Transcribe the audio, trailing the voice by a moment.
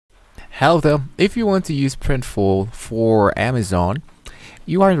Hello there. If you want to use Printful for Amazon,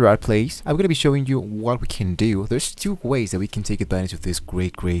 you are in the right place. I'm going to be showing you what we can do. There's two ways that we can take advantage of this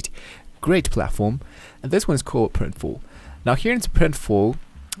great platform, and this one is called Printful. Now here in Printful,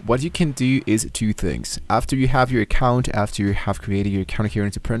 what you can do is two things. After you have your account, after you have created your account here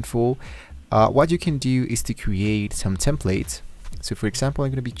into Printful, what you can do is to create some templates. So for example,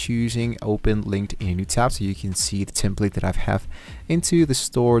 I'm going to be choosing open linked in a new tab so you can see the template that I have into the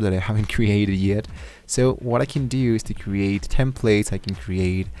store that I haven't created yet. So what I can do is to create templates. I can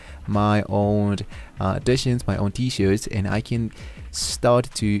create my own editions, my own t-shirts, and I can start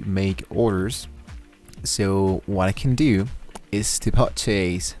to make orders. So what I can do is to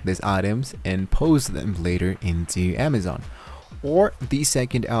purchase these items and post them later into Amazon. Or the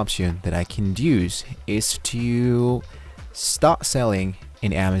second option that I can use is to start selling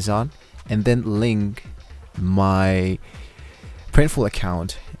in Amazon and then link my Printful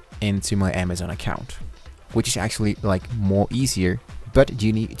account into my Amazon account, which is actually like more easier, but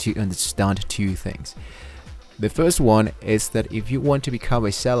you need to understand two things. The first one is that if you want to become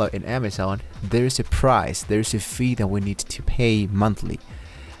a seller in Amazon, there's a price, there's a fee that we need to pay monthly.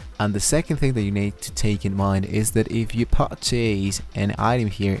 And the second thing that you need to take in mind is that if you purchase an item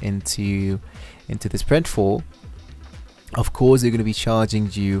here into this Printful, of course they're going to be charging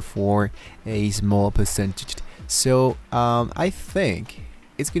you for a small percentage. So I think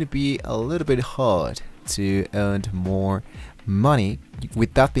it's going to be a little bit hard to earn more money.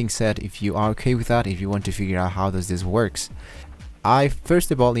 With that being said, if you are okay with that, if you want to figure out how does this works, I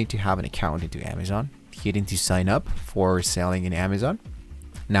first of all need to have an account into Amazon, hit into sign up for selling in Amazon.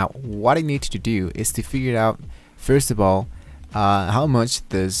 Now what I need to do is to figure out first of all how much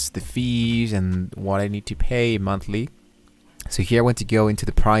does the fees and what I need to pay monthly. So here I want to go into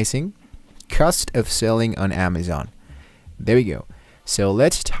the pricing, cost of selling on Amazon. There we go. So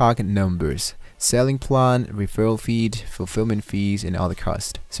let's talk numbers. Selling plan, referral fee, fulfillment fees, and other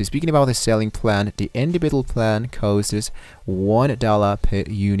costs. So speaking about the selling plan, the individual plan costs $1 per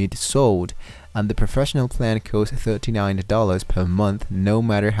unit sold, and the professional plan costs $39 per month, no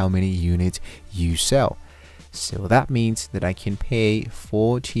matter how many units you sell. So that means that I can pay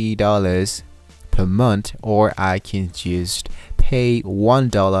 $40 per month, or I can just pay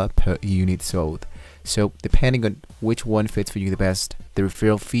 $1 per unit sold. So depending on which one fits for you the best. The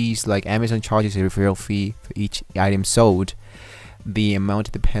referral fees, like Amazon charges a referral fee for each item sold. The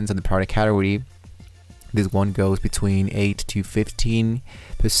amount depends on the product category. This one goes between 8 to 15%,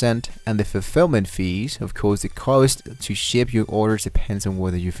 and the fulfillment fees, of course, the cost to ship your orders depends on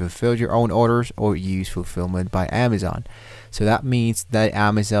whether you fulfill your own orders or use fulfillment by Amazon. So that means that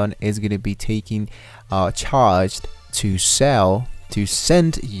Amazon is going to be taking charged to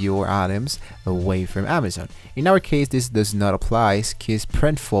send your items away from Amazon. In our case, this does not apply because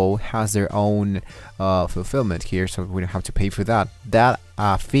Printful has their own fulfillment here, so we don't have to pay for that. That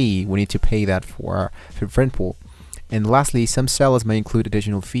fee, we need to pay that for Printful. And lastly, some sellers may include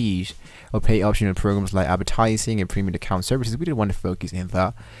additional fees or pay optional programs like advertising and premium account services. We don't want to focus in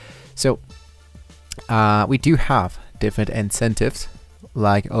that. So we do have different incentives,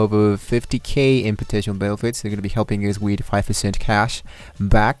 like over 50k in potential benefits. They're going to be helping us with 5% cash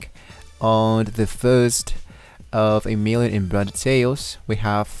back on the first of $1 million in branded sales. We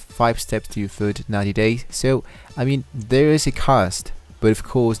have 5 steps to your first 90 days. So I mean, there is a cost, but of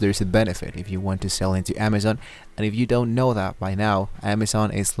course there's a benefit if you want to sell into Amazon. And if you don't know that by now,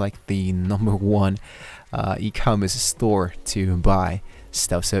 Amazon is like the #1 e-commerce store to buy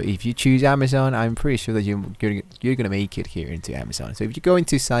stuff. So if you choose Amazon, I'm pretty sure that you're gonna make it here into Amazon. So if you go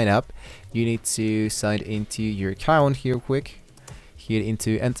into sign up, you need to sign into your account here quick, hit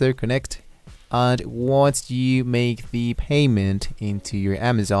into enter, connect, and once you make the payment into your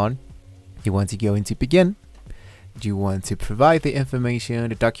Amazon, you want to go into begin. You want to provide the information,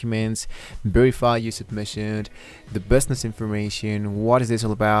 the documents, verify your submission, the business information, what is this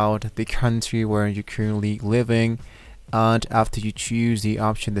all about, the country where you're currently living. And after you choose the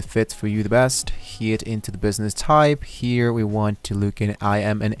option that fits for you the best, hit into the business type. Here we want to look in I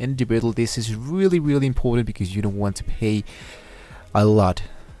am an individual. This is really important because you don't want to pay a lot.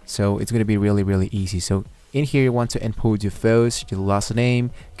 So it's going to be really easy. So in here you want to input your first, your last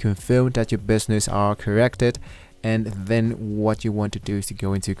name, confirm that your business are corrected, and then what you want to do is to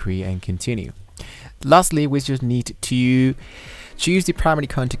go into create and continue. Lastly, we just need to choose the primary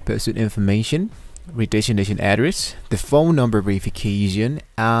contact person information, destination address, the phone number verification,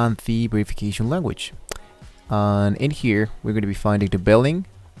 and the verification language. And in here we're going to be finding the billing,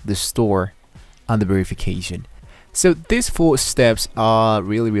 the store, and the verification. So these 4 steps are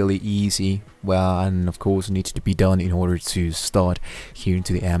really easy, well, and of course needs to be done in order to start here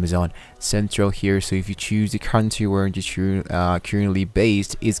into the Amazon Central here. So if you choose the country where you're currently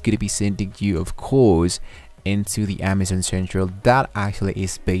based, it's going to be sending you, of course, into the Amazon Central that actually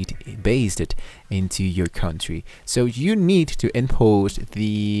is based into your country. So you need to import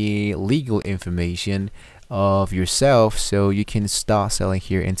the legal information of yourself so you can start selling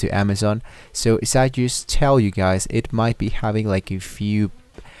here into Amazon. So as I just tell you guys, it might be having like a few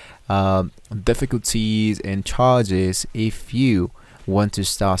difficulties and charges if you want to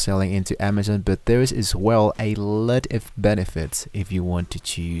start selling into Amazon, but there is as well a lot of benefits if you want to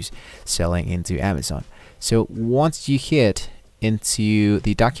choose selling into Amazon. So once you hit into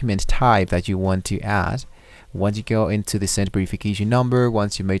the document type that you want to add, once you go into the send verification number,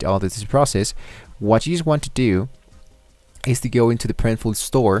 once you made all this process, what you just want to do is to go into the Printful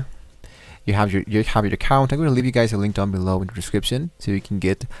store. You have your account. I'm going to leave you guys a link down below in the description so you can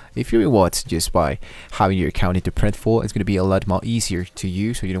get a few rewards just by having your account into Printful. It's going to be a lot more easier to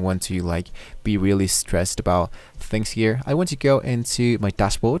use, so you don't want to like be really stressed about things here. I want to go into my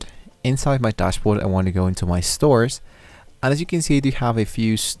dashboard. Inside my dashboard, I want to go into my stores. And as you can see, I do have a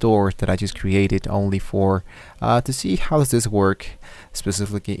few stores that I just created only for to see how does this work,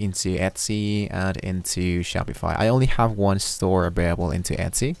 specifically into Etsy and into Shopify. I only have one store available into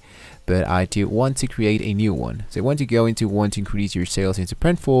Etsy, but I do want to create a new one. So I want to go into want to increase your sales into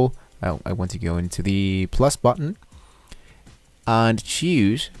Printful. I want to go into the plus button and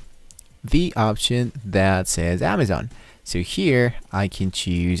choose the option that says Amazon. So here I can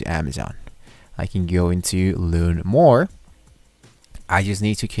choose Amazon. I can go into learn more. I just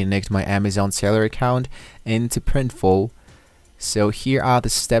need to connect my Amazon seller account into Printful. So here are the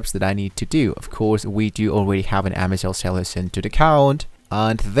steps that I need to do. Of course, we do already have an Amazon seller centered account.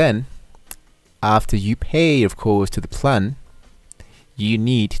 And then after you pay, of course, to the plan, you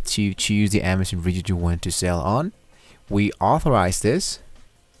need to choose the Amazon region you want to sell on. We authorize this.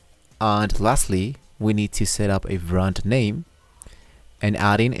 And lastly, we need to set up a brand name and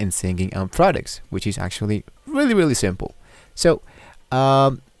adding and syncing on products, which is actually really simple. So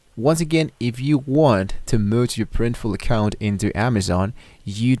once again, if you want to merge your Printful account into Amazon,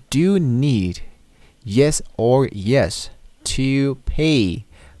 you do need yes to pay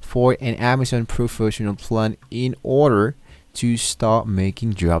for an Amazon professional plan in order to start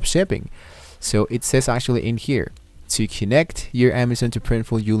making drop shipping. So it says actually in here, to connect your Amazon to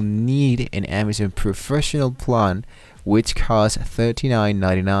Printful, you'll need an Amazon professional plan, which costs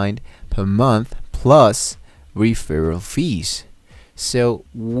 $39.99 per month plus referral fees. So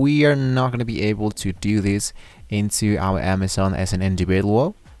we are not going to be able to do this into our Amazon as an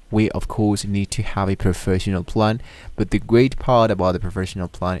individual. We of course need to have a professional plan, but the great part about the professional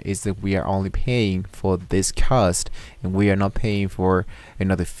plan is that we are only paying for this cost and we are not paying for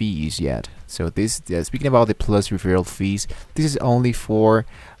another fees yet. So this speaking about the plus referral fees, this is only for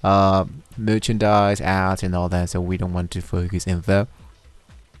merchandise, ads and all that, so we don't want to focus in there.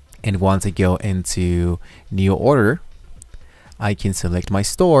 And once I go into new order, I can select my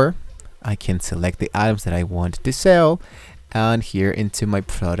store, I can select the items that I want to sell, and here into my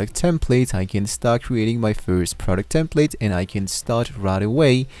product template, I can start creating my first product template and I can start right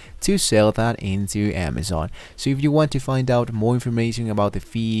away to sell that into Amazon. So if you want to find out more information about the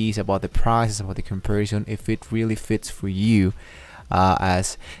fees, about the prices, about the comparison, if it really fits for you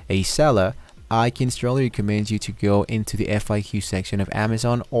as a seller, I can strongly recommend you to go into the FIQ section of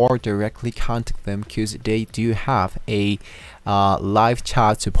Amazon or directly contact them, because they do have a live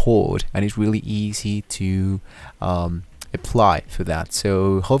chat support and it's really easy to apply for that.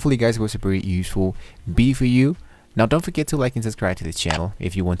 So hopefully guys, it was a very useful video for you. Now don't forget to like and subscribe to the channel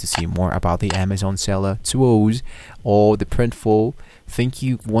if you want to see more about the Amazon seller tools or the Printful. Thank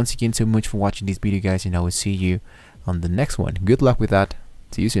you once again so much for watching this video guys, and I will see you on the next one. Good luck with that.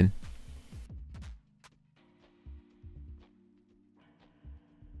 See you soon.